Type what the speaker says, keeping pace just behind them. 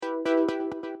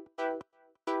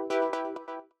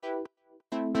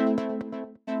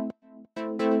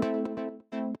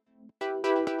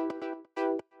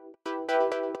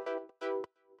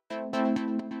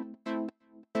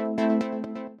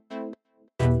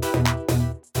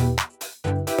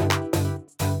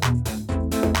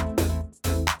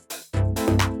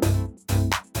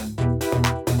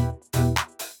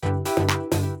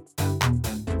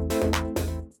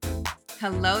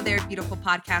Hello there, beautiful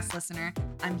podcast listener.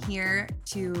 I'm here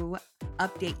to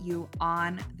update you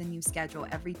on the new schedule.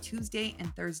 Every Tuesday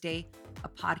and Thursday, a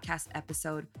podcast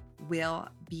episode will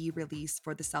be released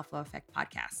for the Self Love Effect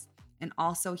podcast. And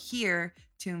also here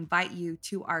to invite you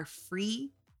to our free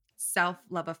Self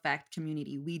Love Effect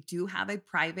community. We do have a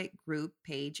private group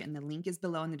page, and the link is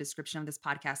below in the description of this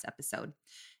podcast episode.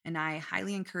 And I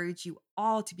highly encourage you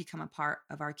all to become a part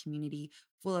of our community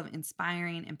full of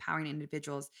inspiring, empowering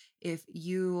individuals. If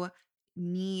you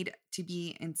need to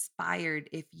be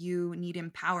inspired, if you need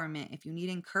empowerment, if you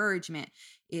need encouragement,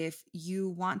 if you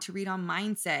want to read on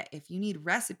mindset, if you need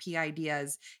recipe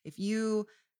ideas, if you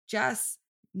just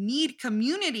need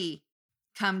community,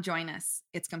 come join us.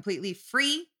 It's completely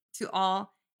free to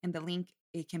all, and the link,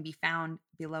 it can be found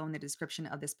below in the description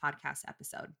of this podcast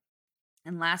episode.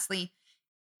 And lastly,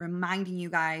 reminding you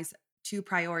guys to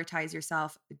prioritize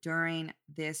yourself during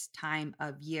this time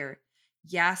of year.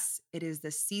 Yes, it is the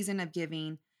season of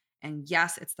giving, and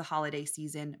yes, it's the holiday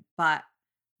season, but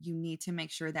you need to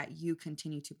make sure that you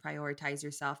continue to prioritize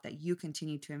yourself, that you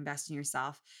continue to invest in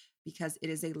yourself, because it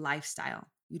is a lifestyle.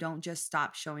 You don't just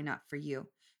stop showing up for you.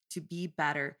 To be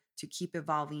better, to keep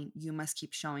evolving, you must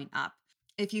keep showing up.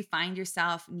 If you find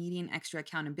yourself needing extra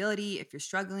accountability, if you're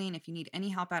struggling, if you need any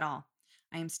help at all,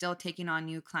 I am still taking on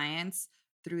new clients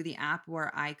through the app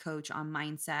where I coach on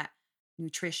mindset,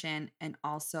 nutrition, and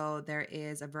also there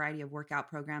is a variety of workout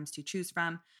programs to choose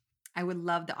from. I would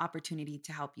love the opportunity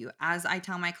to help you. As I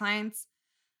tell my clients,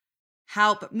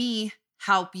 help me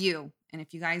help you. And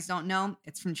if you guys don't know,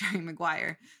 it's from Jerry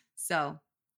Maguire. So,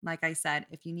 like I said,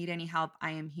 if you need any help,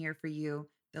 I am here for you.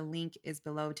 The link is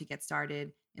below to get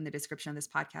started in the description of this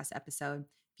podcast episode.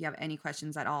 If you have any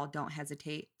questions at all, don't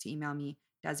hesitate to email me,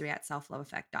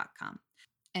 Desiree@selfloveeffect.com.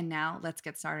 And now let's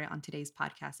get started on today's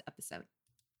podcast episode.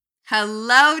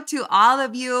 Hello to all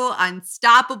of you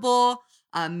unstoppable,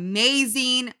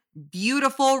 amazing,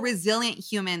 beautiful, resilient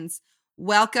humans.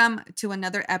 Welcome to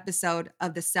another episode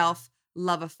of the Self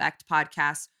Love Effect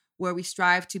podcast, where we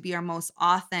strive to be our most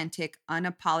authentic,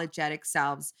 unapologetic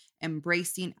selves,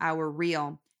 embracing our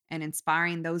real and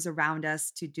inspiring those around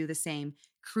us to do the same,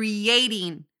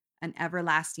 creating an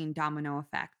everlasting domino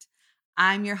effect.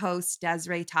 I'm your host,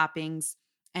 Desiree Toppings.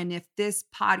 And if this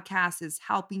podcast is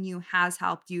helping you, has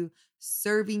helped you,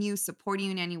 serving you, supporting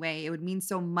you in any way, it would mean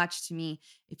so much to me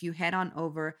if you head on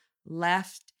over,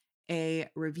 left a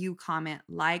review, comment,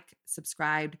 like,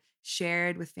 subscribed,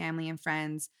 shared with family and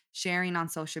friends, sharing on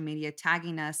social media,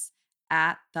 tagging us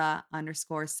at the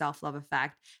 _self-love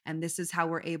effect. And this is how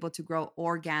we're able to grow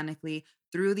organically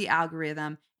through the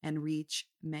algorithm and reach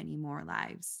many more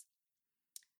lives.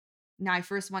 Now, I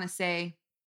first want to say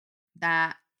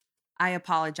that I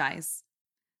apologize.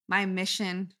 My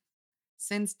mission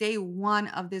since day one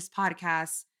of this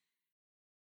podcast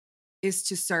is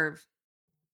to serve,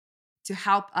 to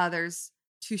help others,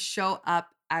 to show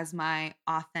up as my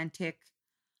authentic,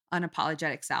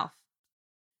 unapologetic self.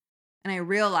 And I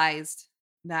realized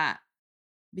that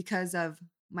because of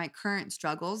my current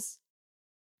struggles,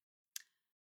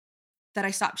 that I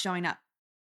stopped showing up.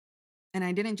 And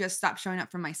I didn't just stop showing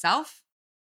up for myself,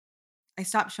 I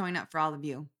stopped showing up for all of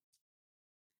you.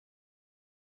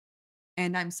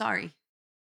 And I'm sorry,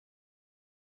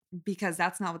 because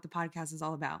that's not what the podcast is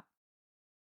all about.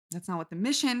 That's not what the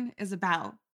mission is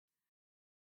about.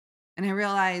 And I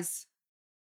realize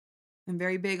I'm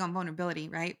very big on vulnerability,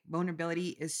 right? Vulnerability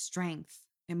is strength.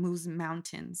 It moves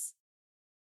mountains.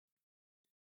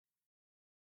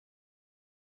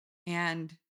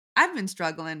 And I've been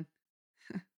struggling.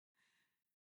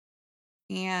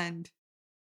 And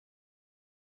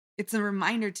it's a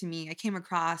reminder to me. I came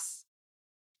across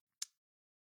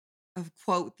a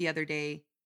quote the other day.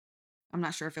 I'm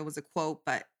not sure if it was a quote,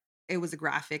 but it was a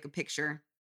graphic, a picture.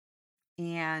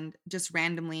 And just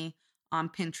randomly on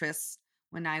Pinterest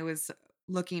when I was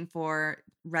looking for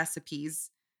recipes.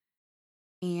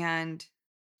 And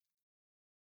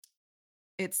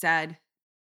it said,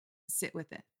 sit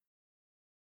with it.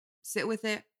 Sit with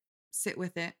it, sit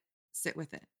with it, sit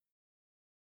with it.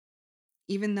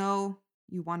 Even though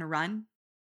you want to run,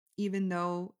 even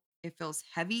though it feels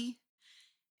heavy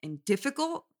and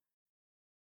difficult,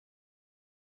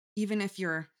 even if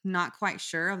you're not quite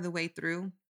sure of the way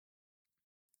through,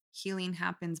 healing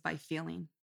happens by feeling.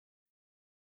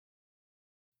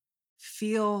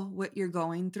 Feel what you're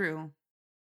going through.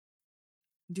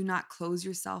 Do not close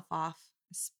yourself off,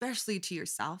 especially to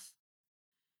yourself.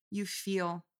 You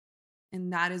feel,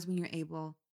 and that is when you're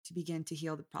able to begin to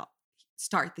heal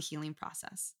start the healing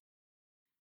process.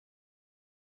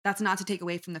 That's not to take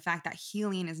away from the fact that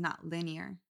healing is not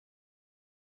linear.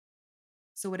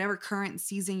 So, whatever current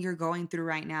season you're going through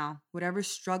right now, whatever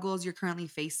struggles you're currently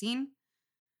facing,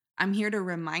 I'm here to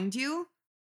remind you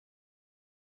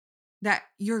that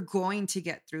you're going to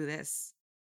get through this.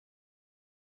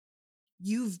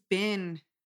 You've been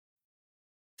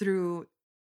through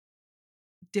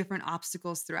different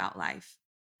obstacles throughout life.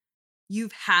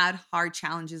 You've had hard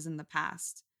challenges in the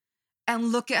past.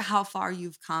 And look at how far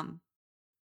you've come.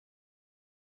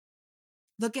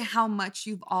 Look at how much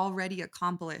you've already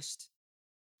accomplished.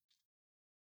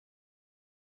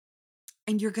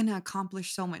 And you're going to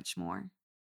accomplish so much more.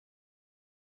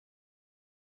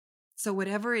 So,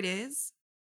 whatever it is,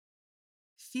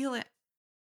 feel it.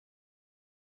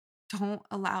 Don't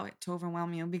allow it to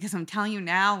overwhelm you, because I'm telling you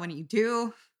now, when you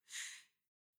do,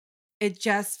 it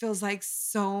just feels like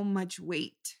so much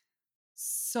weight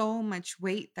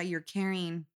that you're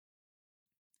carrying,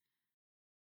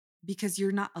 because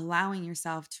you're not allowing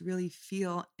yourself to really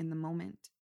feel in the moment.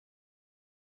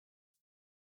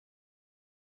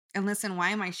 And listen, why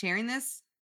am I sharing this?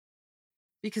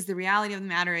 Because the reality of the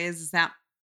matter is that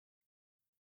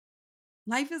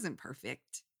life isn't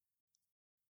perfect.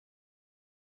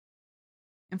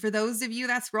 And for those of you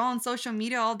that scroll on social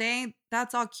media all day,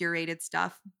 that's all curated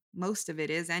stuff. Most of it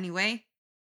is anyway.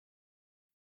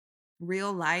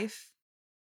 Real life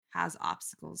has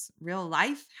obstacles. Real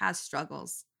life has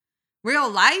struggles.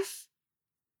 Real life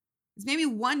is maybe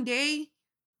one day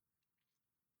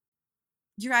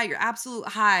you're at your absolute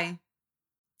high,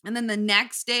 and then the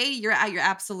next day you're at your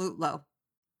absolute low.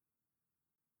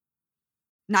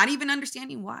 Not even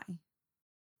understanding why.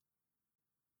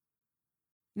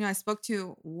 I spoke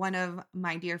to one of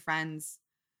my dear friends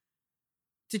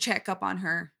to check up on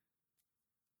her,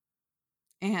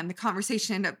 and the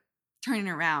conversation ended up turning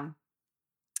around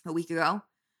a week ago.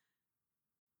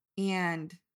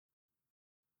 And,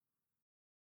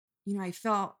 I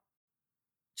felt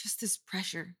just this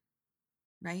pressure,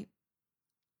 right?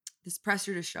 This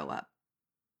pressure to show up.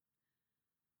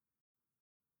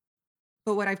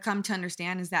 But what I've come to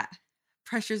understand is that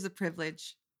pressure is a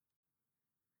privilege.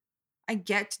 I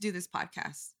get to do this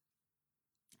podcast.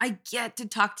 I get to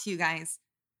talk to you guys.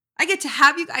 I get to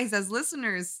have you guys as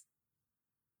listeners.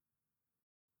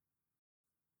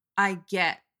 I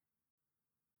get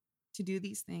to do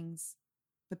these things.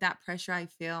 But that pressure I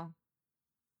feel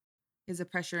is a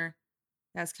pressure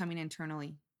that's coming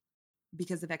internally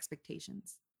because of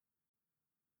expectations.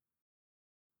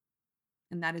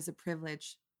 And that is a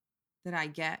privilege that I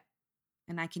get.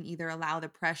 And I can either allow the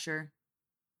pressure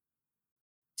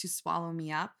to swallow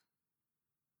me up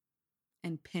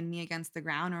and pin me against the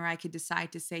ground, or I could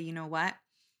decide to say, you know what?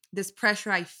 This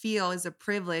pressure I feel is a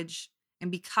privilege.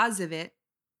 And because of it,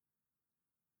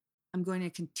 I'm going to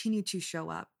continue to show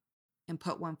up and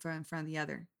put one foot in front of the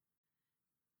other.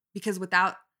 Because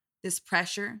without this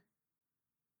pressure,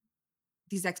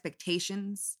 these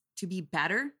expectations to be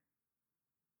better,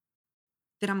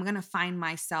 then I'm going to find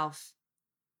myself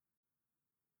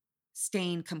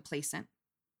staying complacent.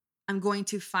 I'm going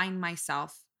to find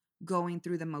myself going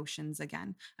through the motions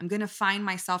again. I'm going to find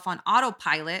myself on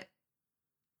autopilot,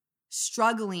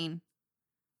 struggling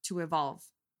to evolve.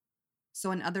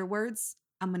 So in other words,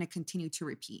 I'm going to continue to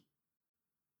repeat.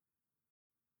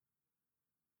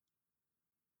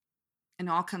 And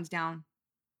it all comes down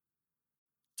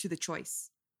to the choice.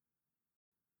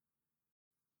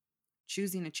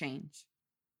 Choosing to change,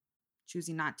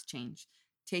 choosing not to change,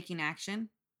 taking action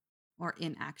or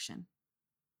inaction.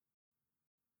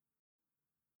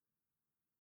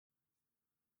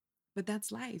 But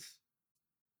that's life.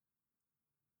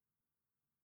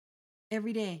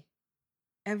 Every day,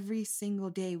 every single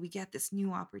day, we get this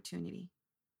new opportunity.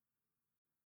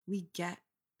 We get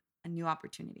a new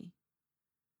opportunity.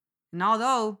 And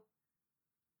although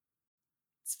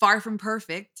it's far from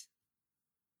perfect,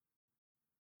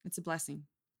 it's a blessing.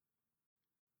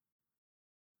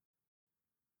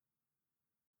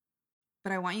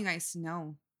 But I want you guys to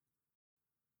know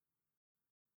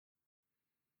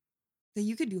that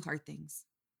you could do hard things.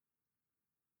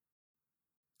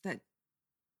 That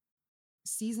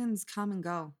seasons come and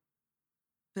go,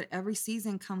 but every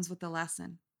season comes with a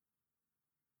lesson.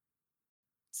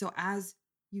 So as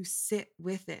you sit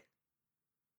with it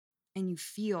and you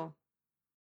feel,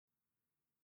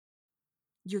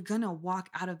 you're going to walk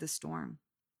out of the storm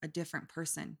a different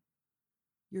person.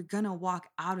 You're going to walk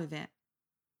out of it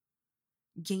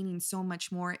gaining so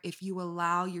much more if you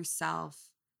allow yourself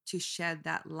to shed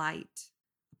that light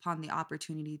upon the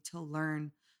opportunity to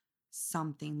learn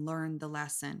something, learn the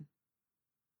lesson.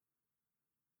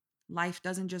 Life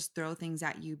doesn't just throw things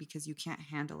at you because you can't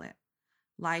handle it.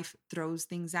 Life throws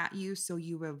things at you so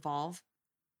you evolve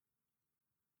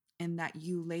and that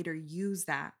you later use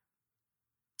that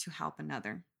to help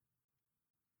another.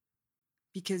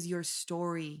 Because your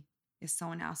story is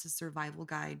someone else's survival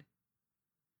guide.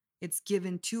 It's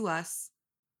given to us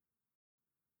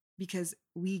because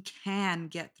we can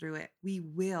get through it. We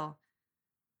will.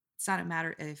 It's not a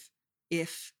matter of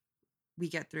if we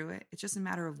get through it. It's just a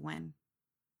matter of when.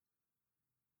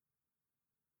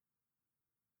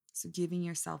 So giving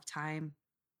yourself time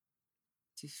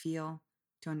to feel,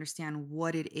 to understand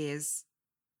what it is.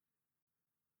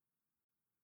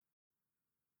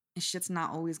 And shit's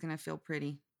not always going to feel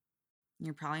pretty.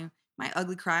 You're probably, my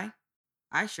ugly cry.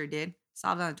 I sure did.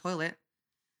 Sobbed on the toilet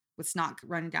with snot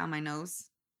running down my nose.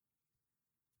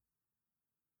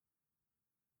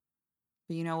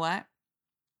 But you know what?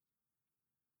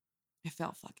 It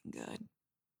felt fucking good.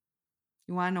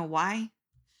 You want to know why?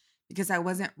 Because I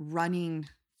wasn't running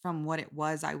from what it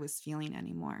was I was feeling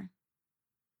anymore.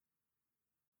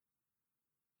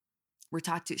 We're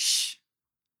taught to shh,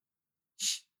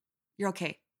 you're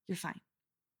okay, you're fine,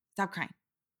 stop crying,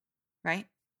 right?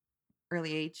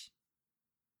 Early age.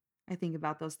 I think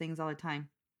about those things all the time.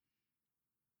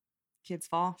 Kids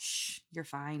fall, shh, you're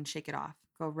fine, shake it off,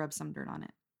 go rub some dirt on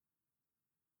it.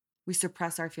 We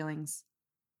suppress our feelings.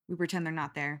 We pretend they're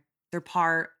not there. They're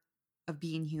part of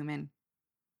being human.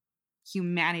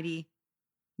 Humanity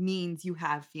means you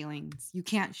have feelings. You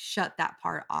can't shut that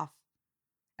part off.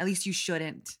 At least you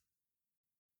shouldn't.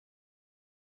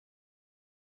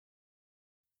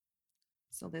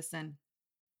 So listen,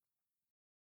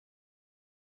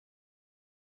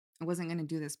 I wasn't going to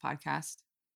do this podcast.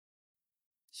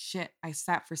 Shit, I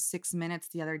sat for 6 minutes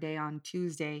the other day on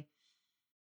Tuesday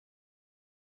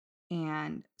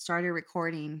and started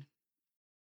recording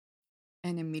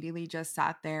and immediately just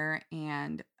sat there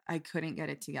and I couldn't get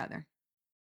it together.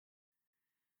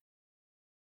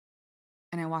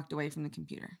 And I walked away from the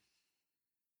computer.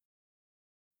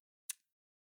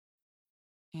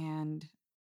 And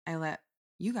I let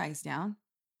you guys down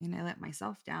and I let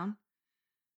myself down.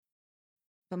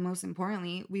 But most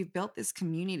importantly, we've built this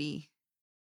community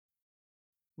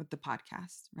with the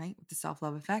podcast, right? With the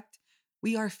Self-Love Effect.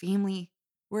 We are family.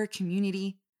 We're a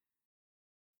community.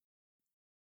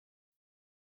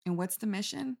 And what's the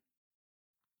mission?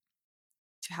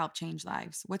 To help change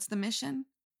lives. What's the mission?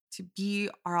 To be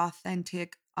our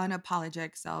authentic,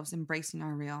 unapologetic selves, embracing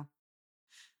our real.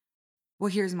 Well,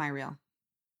 here's my real.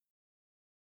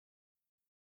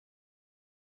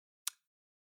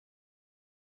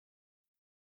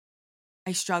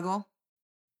 I struggle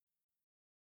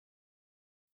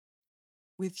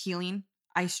with healing.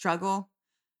 I struggle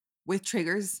with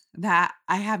triggers that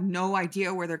I have no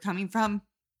idea where they're coming from.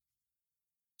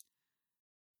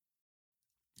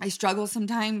 I struggle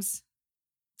sometimes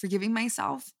forgiving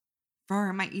myself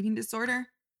for my eating disorder.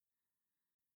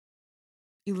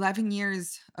 11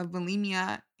 years of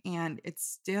bulimia, and it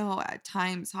still at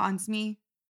times haunts me.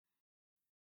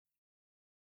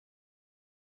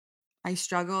 I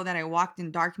struggle that I walked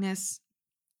in darkness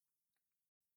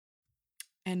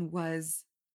and was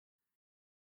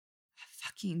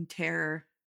fucking terror.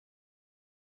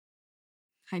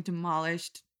 I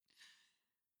demolished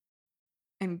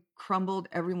and crumbled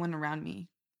everyone around me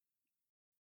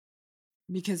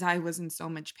because I was in so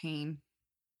much pain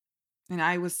and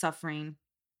I was suffering,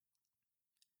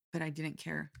 but I didn't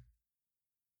care.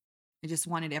 I just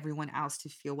wanted everyone else to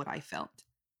feel what I felt.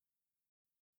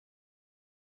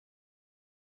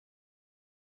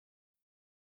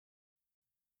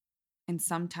 And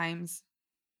sometimes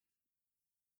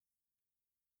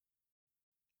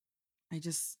I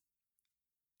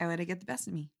let it get the best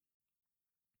of me.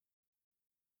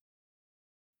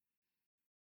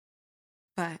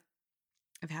 But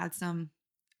I've had some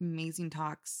amazing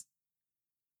talks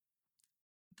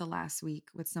the last week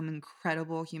with some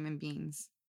incredible human beings.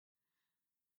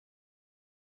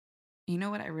 You know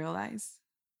what I realized?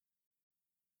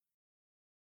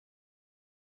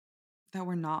 That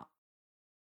we're not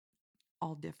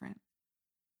all different.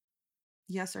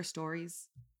 Yes, our stories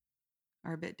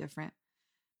are a bit different,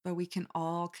 but we can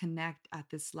all connect at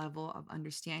this level of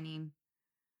understanding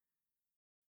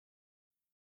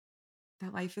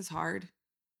that life is hard.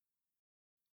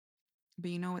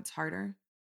 But you know what's harder?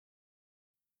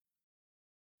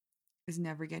 Is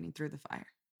never getting through the fire.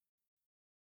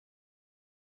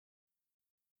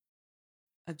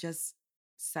 Of just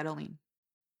settling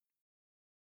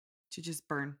to just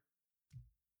burn.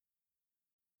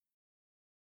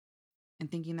 And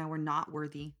thinking that we're not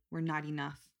worthy, we're not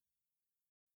enough.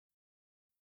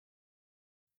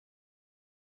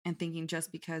 And thinking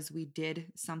just because we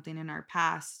did something in our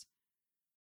past,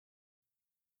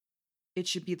 it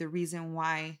should be the reason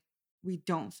why we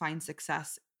don't find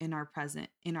success in our present,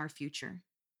 in our future.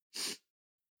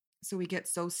 So we get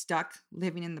so stuck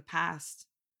living in the past.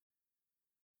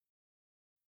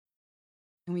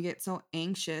 And we get so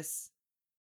anxious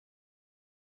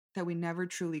that we never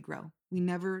truly grow. We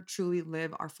never truly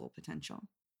live our full potential.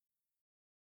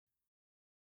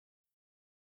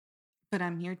 But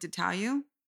I'm here to tell you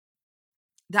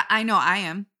that I know I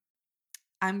am.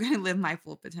 I'm going to live my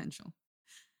full potential.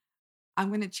 I'm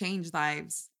going to change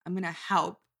lives. I'm going to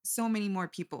help so many more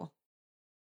people.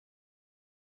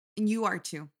 And you are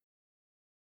too.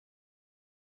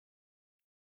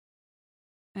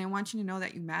 And I want you to know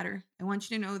that you matter. I want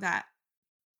you to know that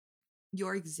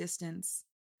your existence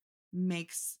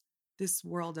makes this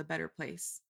world a better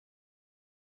place.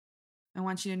 I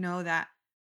want you to know that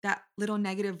that little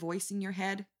negative voice in your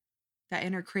head, that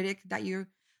inner critic that you're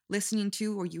listening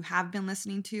to or you have been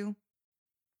listening to,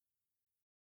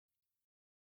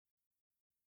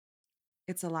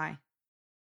 it's a lie.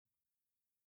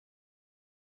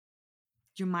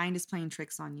 Your mind is playing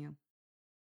tricks on you.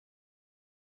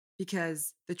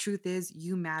 Because the truth is,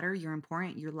 you matter, you're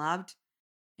important, you're loved,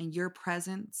 and your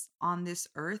presence on this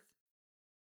earth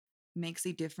makes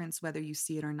a difference whether you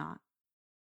see it or not.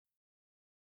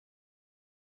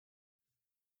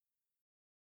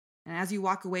 And as you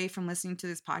walk away from listening to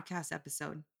this podcast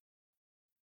episode,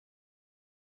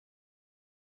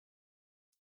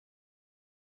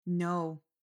 know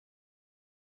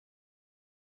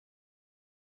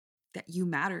that you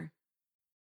matter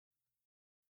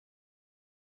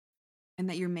and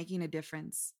that you're making a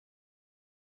difference.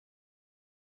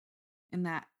 And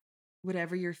that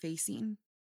whatever you're facing,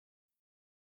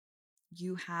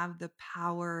 you have the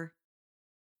power,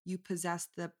 you possess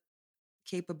the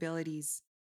capabilities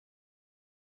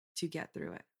to get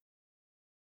through it.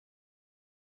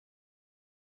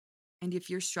 And if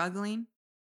you're struggling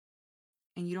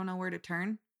and you don't know where to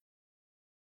turn,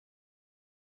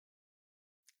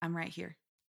 I'm right here.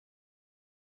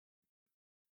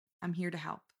 I'm here to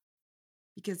help.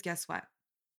 Because guess what?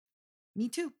 Me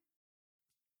too.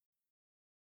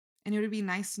 And it would be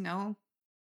nice to know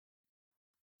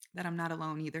that I'm not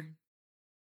alone either.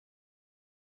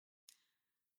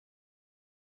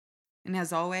 And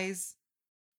as always,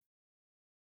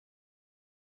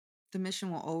 the mission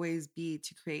will always be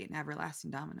to create an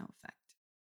everlasting domino effect.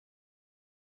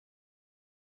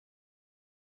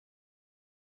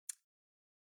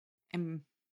 And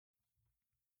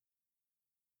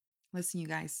listen, you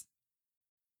guys,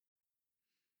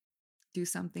 do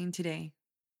something today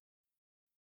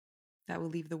that will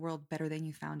leave the world better than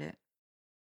you found it.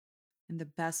 And the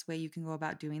best way you can go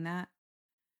about doing that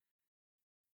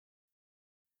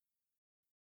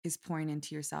is pouring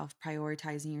into yourself,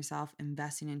 prioritizing yourself,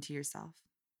 investing into yourself.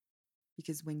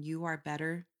 Because when you are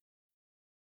better,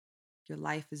 your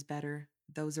life is better,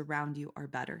 those around you are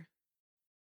better.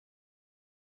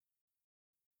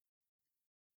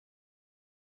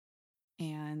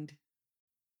 And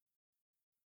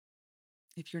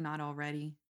if you're not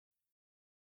already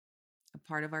a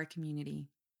part of our community,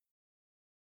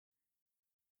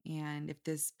 and if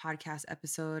this podcast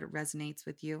episode resonates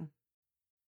with you,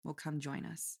 well, come join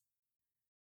us.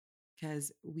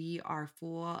 Because we are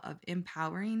full of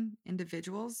empowering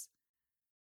individuals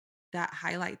that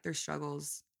highlight their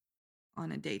struggles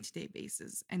on a day-to-day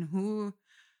basis and who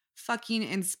fucking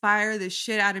inspire the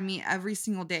shit out of me every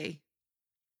single day.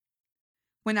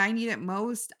 When I need it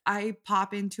most, I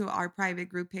pop into our private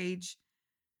group page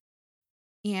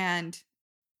and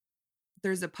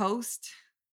there's a post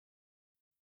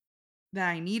that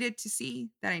I needed to see,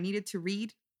 that I needed to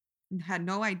read, and had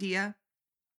no idea.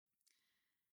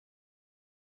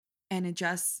 And it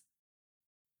just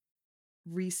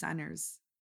recenters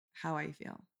how I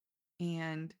feel.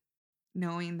 And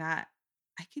knowing that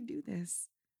I could do this,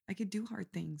 I could do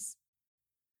hard things.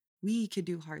 We could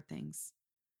do hard things.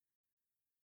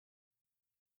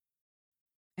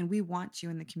 And we want you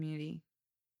in the community.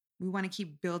 We want to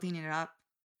keep building it up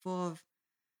full of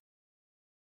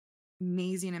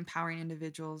amazing, empowering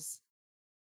individuals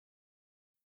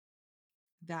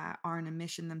that are on a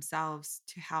mission themselves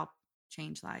to help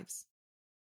change lives,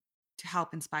 to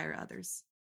help inspire others.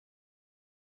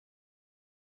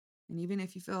 And even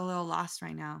if you feel a little lost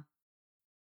right now,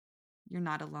 you're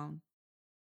not alone.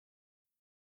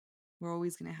 We're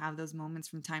always going to have those moments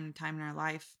from time to time in our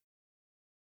life.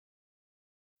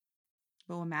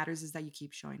 But what matters is that you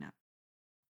keep showing up.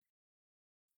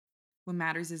 What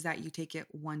matters is that you take it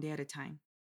one day at a time,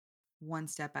 one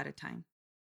step at a time.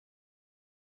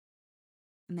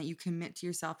 And that you commit to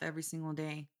yourself every single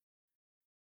day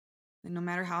that no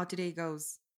matter how today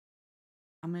goes,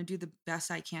 I'm going to do the best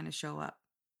I can to show up.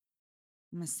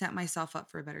 I'm going to set myself up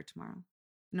for a better tomorrow.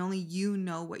 And only you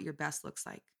know what your best looks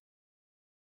like.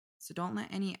 So don't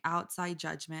let any outside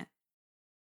judgment,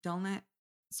 don't let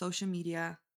social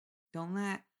media, don't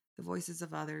let the voices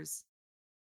of others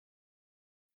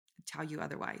tell you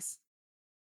otherwise.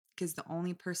 Because the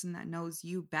only person that knows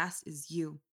you best is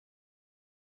you.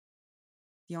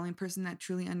 The only person that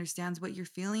truly understands what you're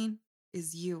feeling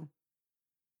is you.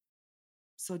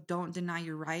 So don't deny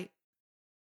your right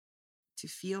to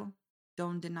feel.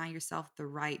 Don't deny yourself the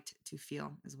right to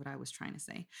feel, is what I was trying to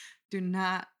say. Do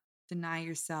not deny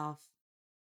yourself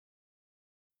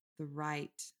the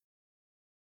right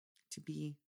to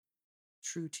be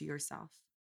true to yourself.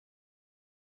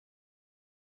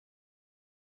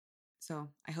 So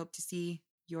I hope to see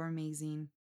your amazing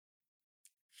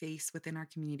face within our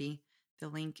community. The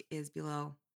link is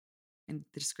below in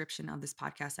the description of this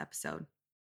podcast episode.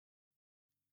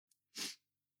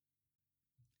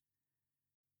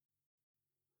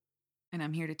 And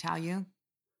I'm here to tell you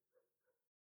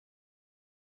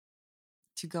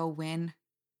to go win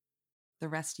the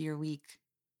rest of your week.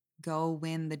 Go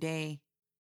win the day.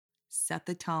 Set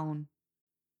the tone.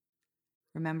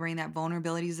 Remembering that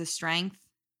vulnerability is a strength.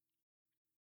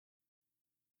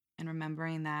 And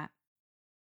remembering that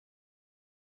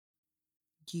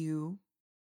you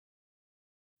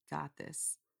got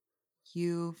this.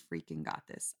 You freaking got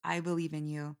this. I believe in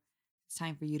you. It's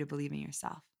time for you to believe in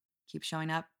yourself. Keep showing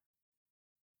up.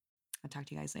 I'll talk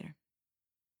to you guys later.